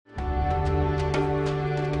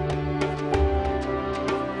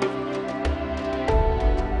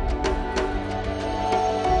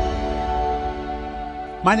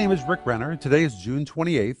My name is Rick Renner. Today is June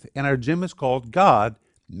 28th, and our gym is called God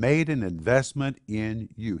Made an Investment in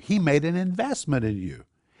You. He made an investment in you.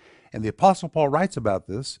 And the Apostle Paul writes about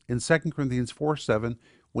this in 2 Corinthians 4:7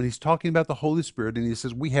 when he's talking about the Holy Spirit, and he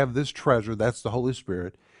says, we have this treasure, that's the Holy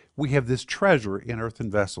Spirit. We have this treasure in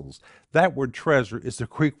earthen vessels. That word treasure is the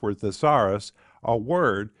Greek word thesaurus, a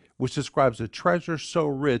word which describes a treasure so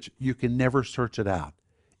rich you can never search it out.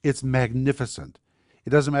 It's magnificent. It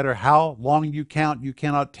doesn't matter how long you count, you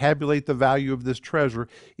cannot tabulate the value of this treasure.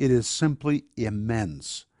 It is simply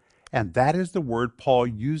immense. And that is the word Paul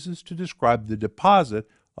uses to describe the deposit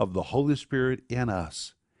of the Holy Spirit in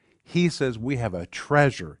us. He says we have a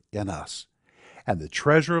treasure in us. And the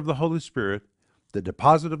treasure of the Holy Spirit, the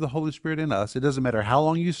deposit of the Holy Spirit in us, it doesn't matter how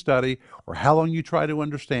long you study or how long you try to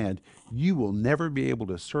understand, you will never be able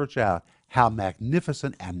to search out how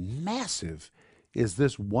magnificent and massive is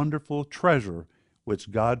this wonderful treasure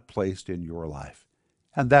which God placed in your life.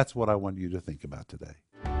 And that's what I want you to think about today.